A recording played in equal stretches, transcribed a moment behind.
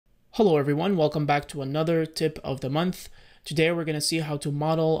Hello everyone, welcome back to another tip of the month. Today we're going to see how to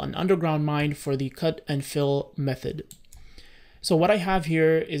model an underground mine for the cut and fill method. So what I have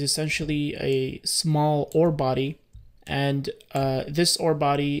here is essentially a small ore body, and this ore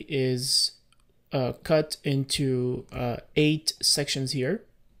body is cut into 8 sections here.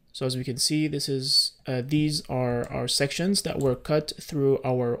 So as we can see, these are our sections that were cut through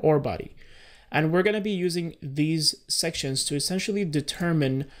our ore body. And we're going to be using these sections to essentially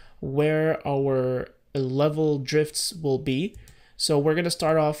determine where our level drifts will be. So we're going to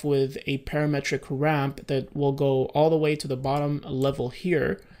start off with a parametric ramp that will go all the way to the bottom level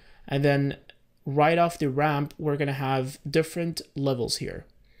here. And then right off the ramp, we're going to have different levels here.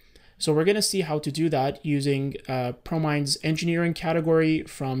 So we're going to see how to do that using Promine's engineering category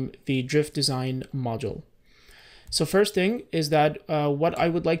from the drift design module. So first thing is that what I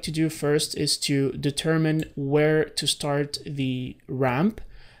would like to do first is to determine where to start the ramp.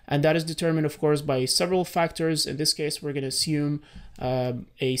 And that is determined, of course, by several factors. In this case, we're going to assume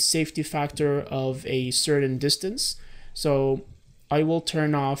a safety factor of a certain distance. So I will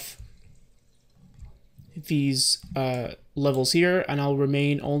turn off these levels here, and I'll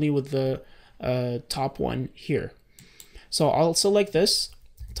remain only with the top one here. So I'll select this,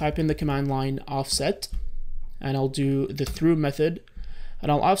 type in the command line offset, and I'll do the through method, and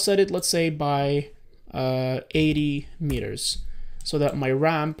I'll offset it, let's say, by 80 meters. So that my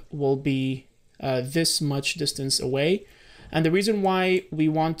ramp will be this much distance away. And the reason why we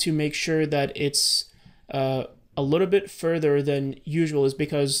want to make sure that it's a little bit further than usual is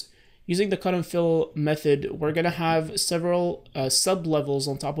because using the cut and fill method, we're going to have several sub-levels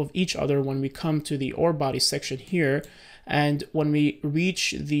on top of each other when we come to the ore body section here. And when we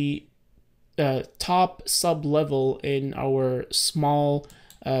reach the top sub-level in our small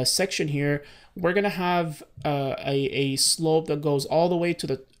section here, we're going to have a slope that goes all the way to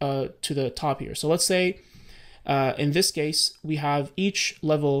the top here. So let's say in this case, we have each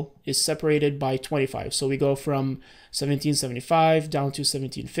level is separated by 25. So we go from 1775 down to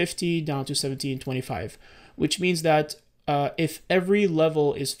 1750 down to 1725, which means that if every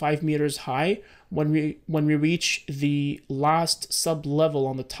level is 5 meters high, when we reach the last sub level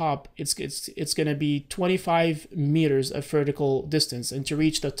on the top, it's going to be 25 meters of vertical distance. And to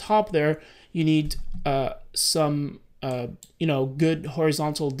reach the top there, you need some good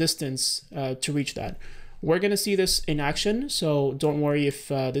horizontal distance to reach that. We're going to see this in action, so don't worry if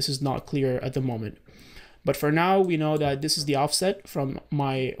this is not clear at the moment. But for now, we know that this is the offset from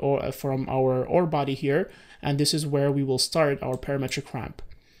our ore body here, and this is where we will start our parametric ramp.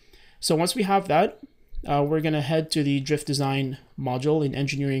 So once we have that, we're going to head to the drift design module in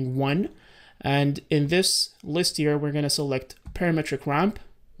engineering 1. And in this list here, we're going to select parametric ramp.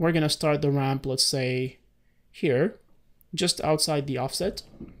 We're going to start the ramp, let's say here, just outside the offset.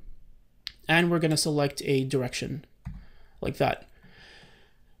 And we're going to select a direction like that.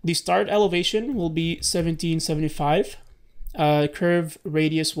 The start elevation will be 1775. Curve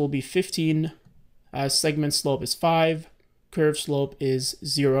radius will be 15. Segment slope is 5. Curve slope is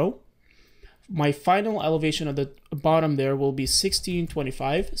 0. My final elevation at the bottom there will be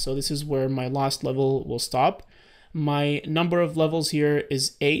 1625. So this is where my last level will stop. My number of levels here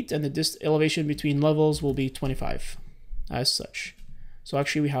is 8, and the elevation between levels will be 25 as such. So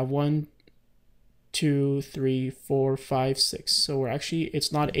actually we have 1, 2, 3, 4, 5, 6. So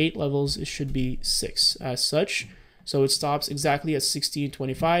it's not 8 levels, it should be 6 as such. So it stops exactly at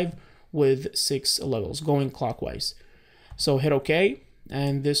 1625 with 6 levels going clockwise. So hit OK,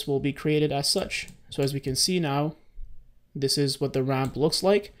 and this will be created as such. So as we can see now, this is what the ramp looks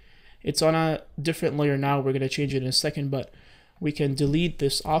like. It's on a different layer now. We're going to change it in a second, but we can delete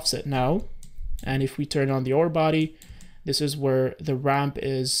this offset now. And if we turn on the ore body, this is where the ramp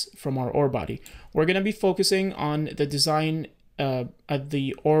is from our ore body. We're going to be focusing on the design at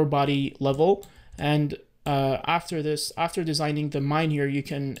the ore body level. And after designing the mine here, you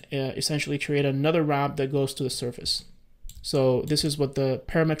can essentially create another ramp that goes to the surface. So this is what the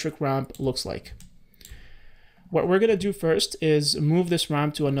parametric ramp looks like. What we're going to do first is move this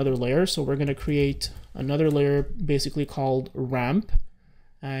ramp to another layer. So we're going to create another layer basically called ramp,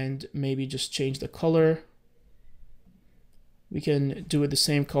 and maybe just change the color. We can do it the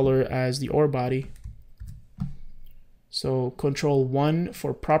same color as the ore body. So Control 1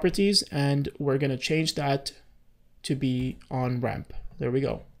 for properties, and we're going to change that to be on ramp. There we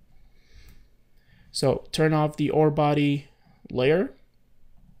go. So turn off the ore body layer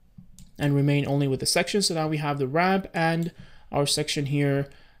and remain only with the section. So now we have the ramp and our section here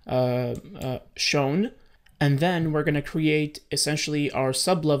shown. And then we're going to create essentially our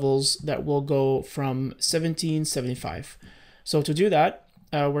sub levels that will go from 1775. So to do that,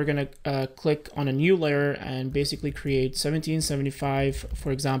 we're going to click on a new layer and basically create 1775,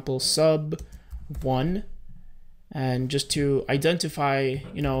 for example, sub 1, and just to identify,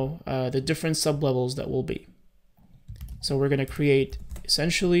 the different sublevels that will be. So we're going to create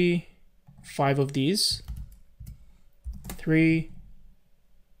essentially 5 of these, 3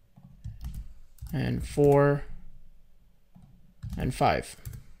 and 4 and 5.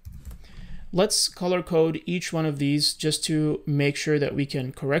 Let's color code each one of these just to make sure that we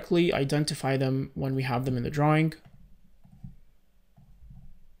can correctly identify them when we have them in the drawing.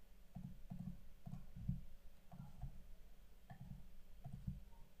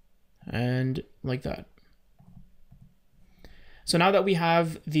 And like that. So now that we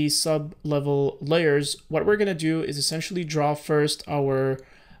have these sub-level layers, what we're going to do is essentially draw first our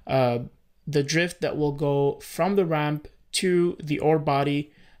the drift that will go from the ramp to the ore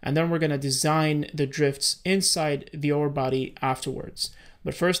body, and then we're going to design the drifts inside the ore body afterwards.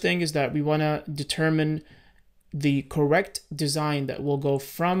 But first thing is that we want to determine the correct design that will go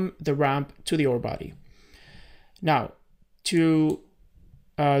from the ramp to the ore body. Now, to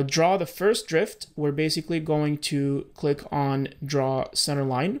draw the first drift, we're basically going to click on draw center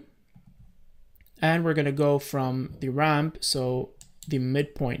line, and we're going to go from the ramp, so the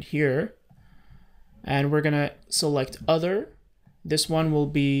midpoint here, and we're going to select other. This one will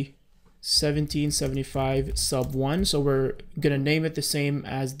be 1775 sub 1, so we're going to name it the same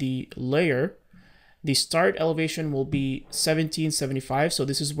as the layer. The start elevation will be 1775, so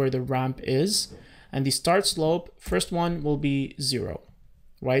this is where the ramp is, and the start slope, first one will be 0.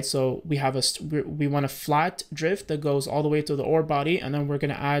 Right, so we have we want a flat drift that goes all the way to the ore body, and then we're going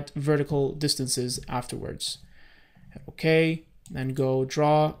to add vertical distances afterwards. Okay, and go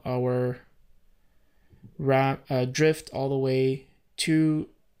draw our ramp drift all the way to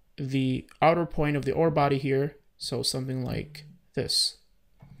the outer point of the ore body here. So something like this,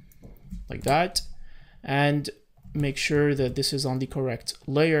 like that, and make sure that this is on the correct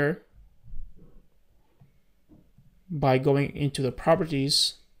layer by going into the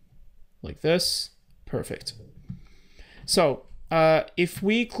properties like this. Perfect. So if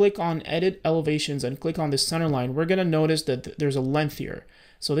we click on edit elevations and click on the center line, we're going to notice that there's a length here.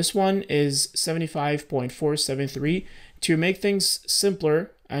 So this one is 75.473. To make things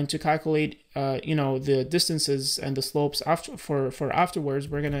simpler and to calculate the distances and the slopes for afterwards,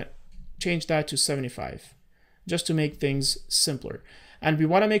 we're going to change that to 75 just to make things simpler. And we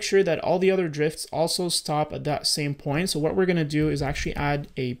want to make sure that all the other drifts also stop at that same point. So what we're going to do is actually add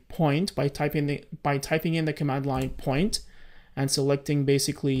a point by typing in the command line point and selecting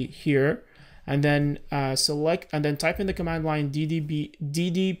basically here, and then type in the command line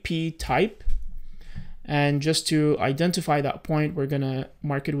ddp type, and just to identify that point, we're going to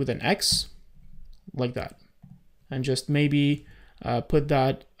mark it with an X like that, and just maybe put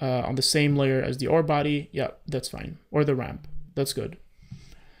that on the same layer as the ore body. Yeah, that's fine, or the ramp. That's good.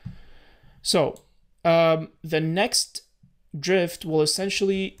 So the next drift will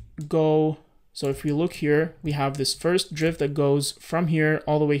essentially go, so if we look here, we have this first drift that goes from here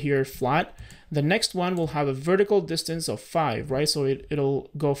all the way here flat. The next one will have a vertical distance of 5, right? So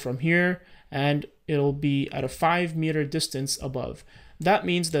it'll go from here and it'll be at a 5 meter distance above. That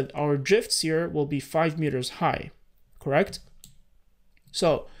means that our drifts here will be 5 meters high, correct?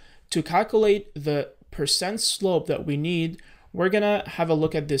 So to calculate the percent slope that we need, we're gonna have a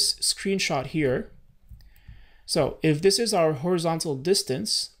look at this screenshot here. So if this is our horizontal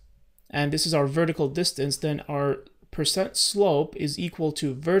distance and this is our vertical distance, then our percent slope is equal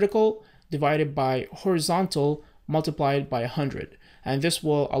to vertical divided by horizontal multiplied by 100. And this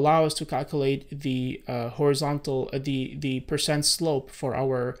will allow us to calculate the the percent slope for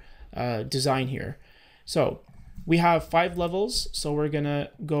our design here. So we have 5 levels, so we're gonna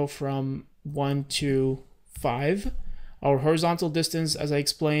go from 1 to 5. Our horizontal distance, as I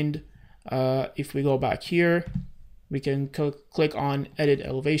explained, if we go back here, we can click on edit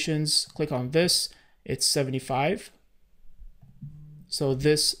elevations, click on this, it's 75. So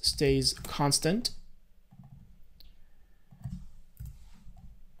this stays constant.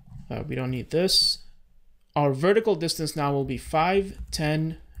 We don't need this. Our vertical distance now will be 5,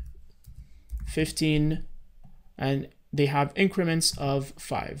 10, 15, and they have increments of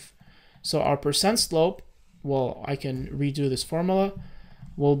 5. So our percent slope, well, I can redo this formula,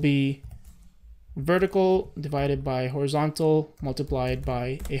 will be vertical divided by horizontal multiplied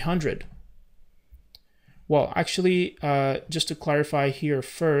by 100. Well, actually, just to clarify here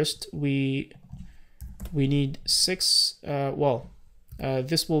first, we need 6,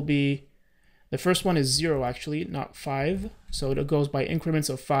 this will be, the first one is 0 actually, not 5. So it goes by increments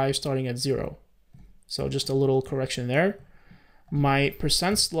of 5 starting at 0. So just a little correction there. My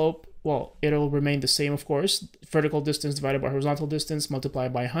percent slope, well, it'll remain the same, of course. Vertical distance divided by horizontal distance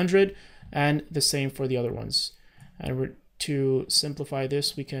multiplied by 100, and the same for the other ones. And to simplify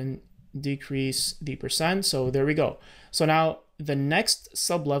this, we can decrease the percent. So there we go. So now the next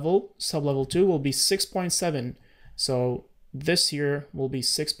sublevel 2, will be 6.7. So this here will be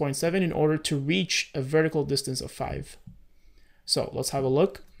 6.7 in order to reach a vertical distance of 5. So let's have a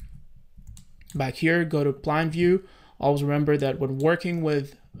look. Back here, go to plan view. Always remember that when working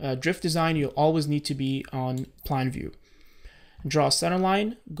with drift design, you always need to be on plan view. Draw a center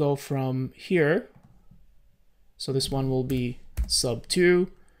line, go from here. So this one will be sub 2,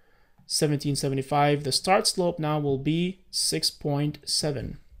 1775. The start slope now will be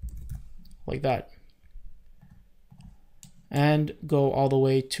 6.7, like that. And go all the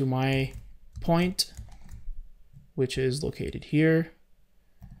way to my point, which is located here.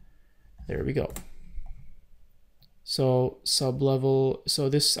 There we go. So sublevel, so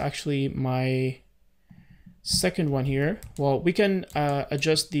this is actually my second one here. Well, we can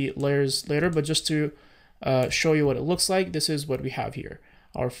adjust the layers later, but just to show you what it looks like, this is what we have here.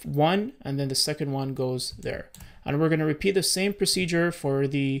 Our one, and then the second one goes there. And we're gonna repeat the same procedure for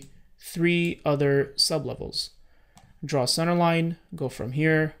the 3 other sublevels. Draw a center line, go from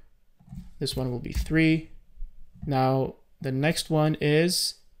here. This one will be 3. Now the next one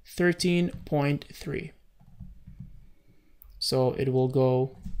is 13.3. So it will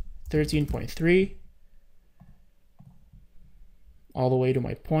go 13.3 all the way to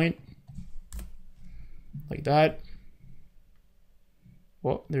my point, like that.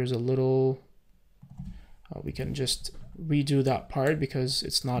 Well, there's a little, we can just redo that part because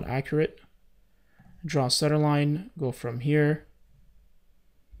it's not accurate. Draw a center line, go from here.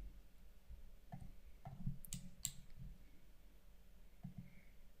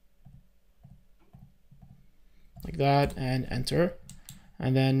 Like that, and enter.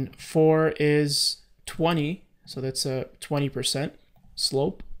 And then 4 is 20, so that's a 20%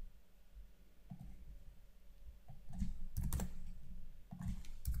 slope.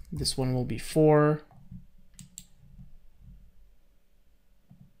 This one will be 4.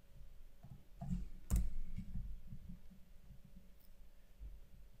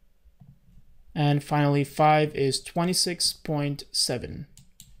 And finally 5 is 26.7.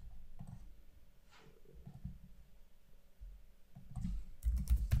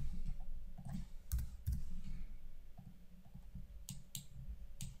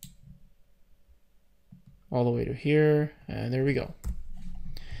 All the way to here, and there we go.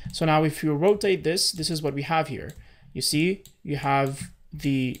 So now if you rotate this, this is what we have here. You see, you have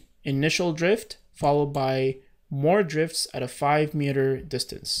the initial drift followed by more drifts at a 5-meter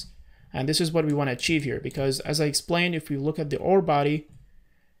distance. And this is what we want to achieve here, because as I explained, if we look at the orebody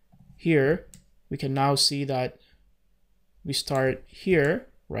here, we can now see that we start here,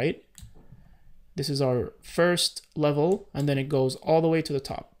 right? This is our first level, and then it goes all the way to the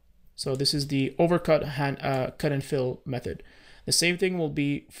top. So this is the overcut cut and fill method. The same thing will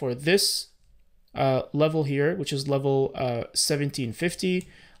be for this level here, which is level 1750,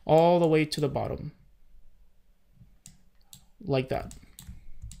 all the way to the bottom, like that.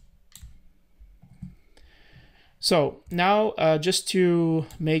 So now just to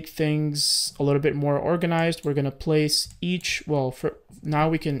make things a little bit more organized, we're gonna place each, well, for now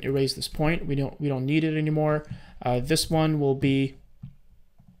we can erase this point. We don't need it anymore. This one will be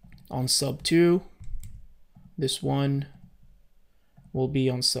on sub 2. This one will be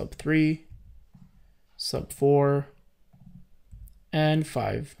on sub 3, sub 4, and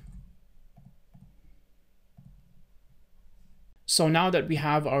 5. So now that we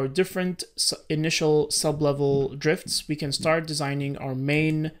have our different initial sublevel drifts, we can start designing our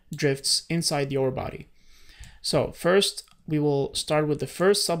main drifts inside the orebody. So first, we will start with the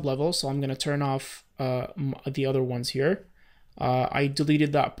first sublevel. So I'm going to turn off the other ones here. I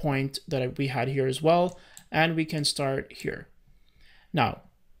deleted that point that we had here as well, and we can start here. Now,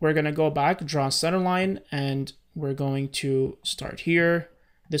 we're going to go back, draw a center line, and we're going to start here.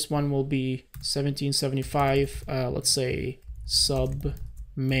 This one will be 1775, let's say sub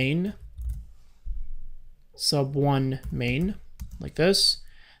main, sub 1 main, like this.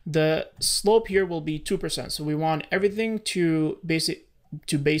 The slope here will be 2%. So we want everything to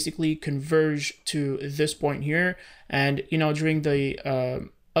basically converge to this point here. And, during the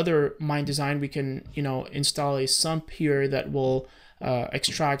other mine design, we can, install a sump here that will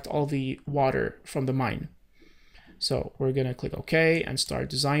extract all the water from the mine. So we're going to click OK and start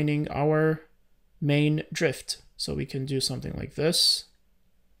designing our main drift. So we can do something like this,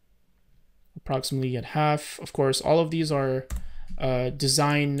 approximately at half. Of course, all of these are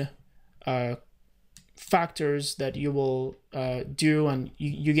design factors that you will do, and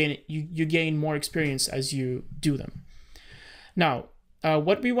you gain more experience as you do them. Now,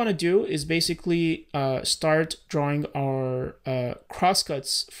 what we want to do is basically start drawing our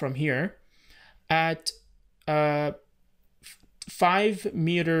crosscuts from here at 5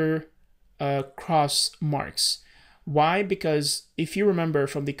 meter cross marks. Why? Because if you remember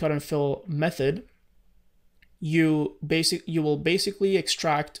from the cut and fill method, you will basically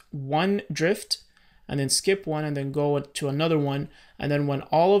extract one drift and then skip one and then go to another one. And then when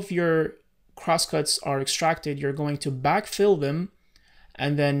all of your crosscuts are extracted, you're going to backfill them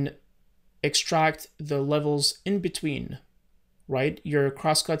and then extract the levels in between, right? Your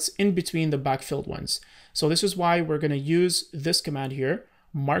crosscuts in between the backfilled ones. So this is why we're going to use this command here,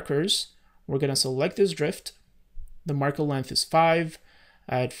 markers. We're going to select this drift. The marker length is 5,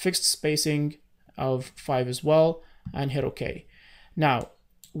 add fixed spacing of 5 as well, and hit OK. Now,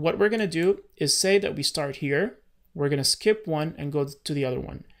 what we're going to do is say that we start here. We're going to skip one and go to the other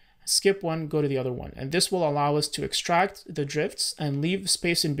one. Skip one, go to the other one. And this will allow us to extract the drifts and leave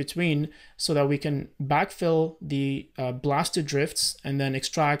space in between so that we can backfill the blasted drifts and then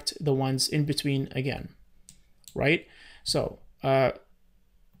extract the ones in between again, right? So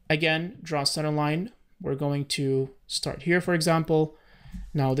again, draw center line. We're going to start here, for example.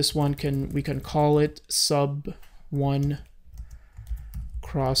 Now this one we can call it sub 1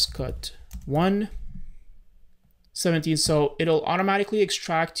 crosscut 1 17. So it'll automatically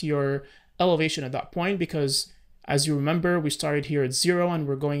extract your elevation at that point, because as you remember, we started here at 0 and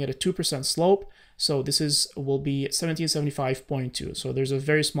we're going at a 2% slope. So this will be 1775.2. So there's a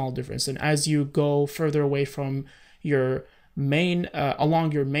very small difference. And as you go further away from your main,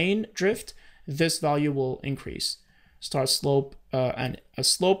 along your main drift, this value will increase. Start slope, and a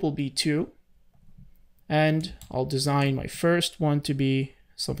slope will be 2. And I'll design my first one to be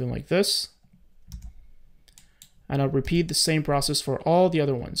something like this. And I'll repeat the same process for all the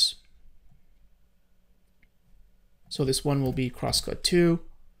other ones. So this one will be crosscut 2.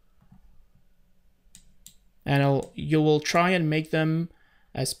 And you will try and make them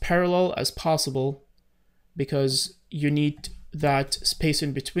as parallel as possible, because you need that space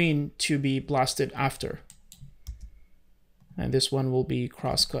in between to be blasted after. And this one will be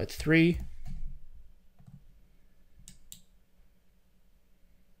crosscut 3.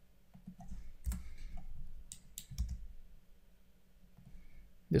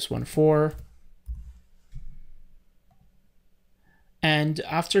 This one 4. And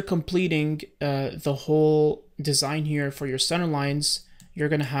after completing the whole design here for your center lines, you're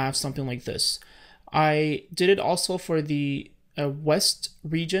going to have something like this. I did it also for the west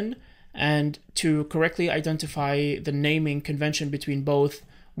region, and to correctly identify the naming convention between both,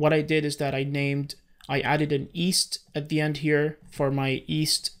 what I did is that I added an east at the end here for my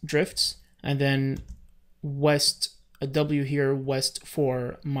east drifts, and then west, a W here, west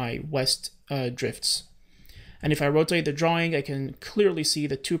for my west drifts. And if I rotate the drawing, I can clearly see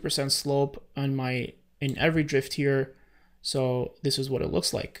the 2% slope in every drift here. So this is what it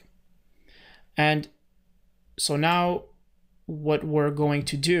looks like. And so now what we're going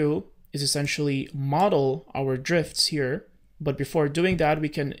to do is essentially model our drifts here. But before doing that, we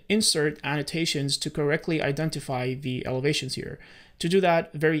can insert annotations to correctly identify the elevations here. To do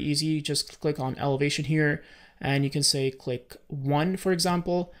that, very easy, just click on elevation here, and you can say click 1, for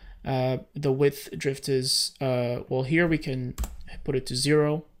example. The width drift is, well, here we can put it to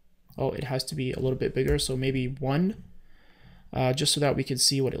 0. Oh, it has to be a little bit bigger, so maybe 1, just so that we can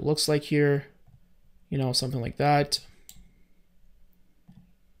see what it looks like here, you know, something like that.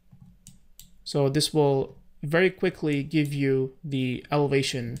 So this will very quickly give you the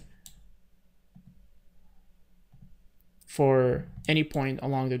elevation for any point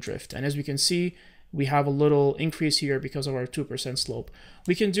along the drift. And as we can see, we have a little increase here because of our 2% slope.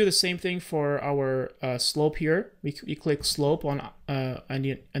 We can do the same thing for our slope here. We click slope on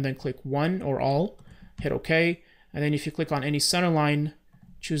and then click 1 or all, hit OK. And then if you click on any center line,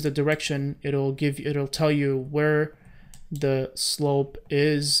 choose the direction, it'll tell you where the slope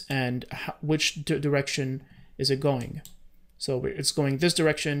is and which direction is it going. So it's going this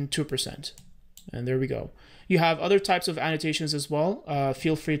direction, 2%. And there we go. You have other types of annotations as well.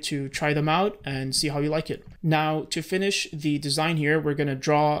 Feel free to try them out and see how you like it. Now, to finish the design here, we're going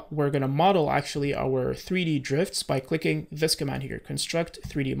to model actually our 3D drifts by clicking this command here, construct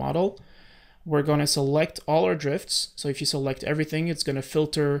 3D model. We're going to select all our drifts. So if you select everything, it's going to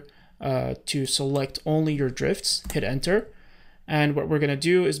filter to select only your drifts, hit enter. And what we're going to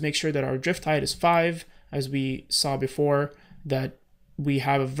do is make sure that our drift height is 5, as we saw before, that we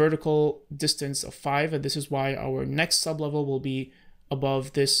have a vertical distance of 5, and this is why our next sublevel will be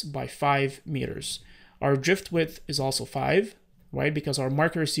above this by 5 meters. Our drift width is also 5, right? Because our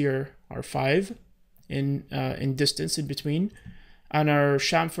markers here are 5 in distance in between. And our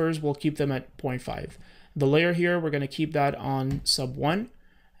chamfers, we'll keep them at 0.5. The layer here, we're going to keep that on sub 1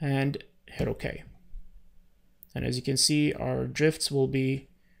 and hit OK. And as you can see, our drifts will be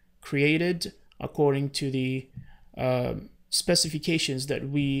created according to the specifications that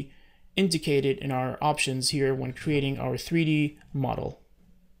we indicated in our options here when creating our 3D model.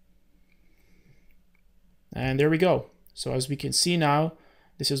 And there we go. So as we can see now,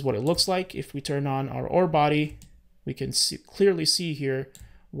 this is what it looks like. If we turn on our orebody, we can clearly see here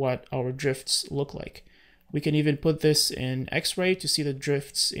what our drifts look like. We can even put this in X-ray to see the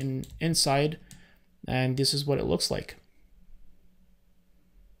drifts inside, and this is what it looks like.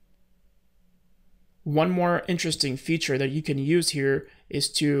 One more interesting feature that you can use here is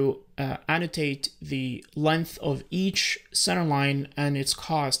to annotate the length of each centerline and its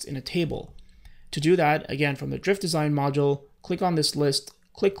cost in a table. To do that, again, from the drift design module, click on this list,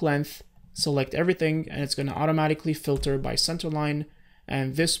 click length, select everything, and it's going to automatically filter by centerline,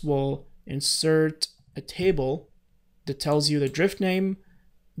 and this will insert a table that tells you the drift name,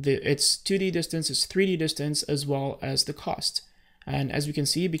 its 2D distance, its 3D distance, as well as the cost. And as we can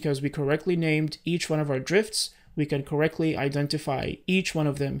see, because we correctly named each one of our drifts, we can correctly identify each one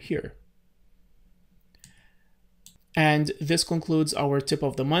of them here. And this concludes our tip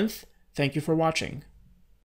of the month. Thank you for watching.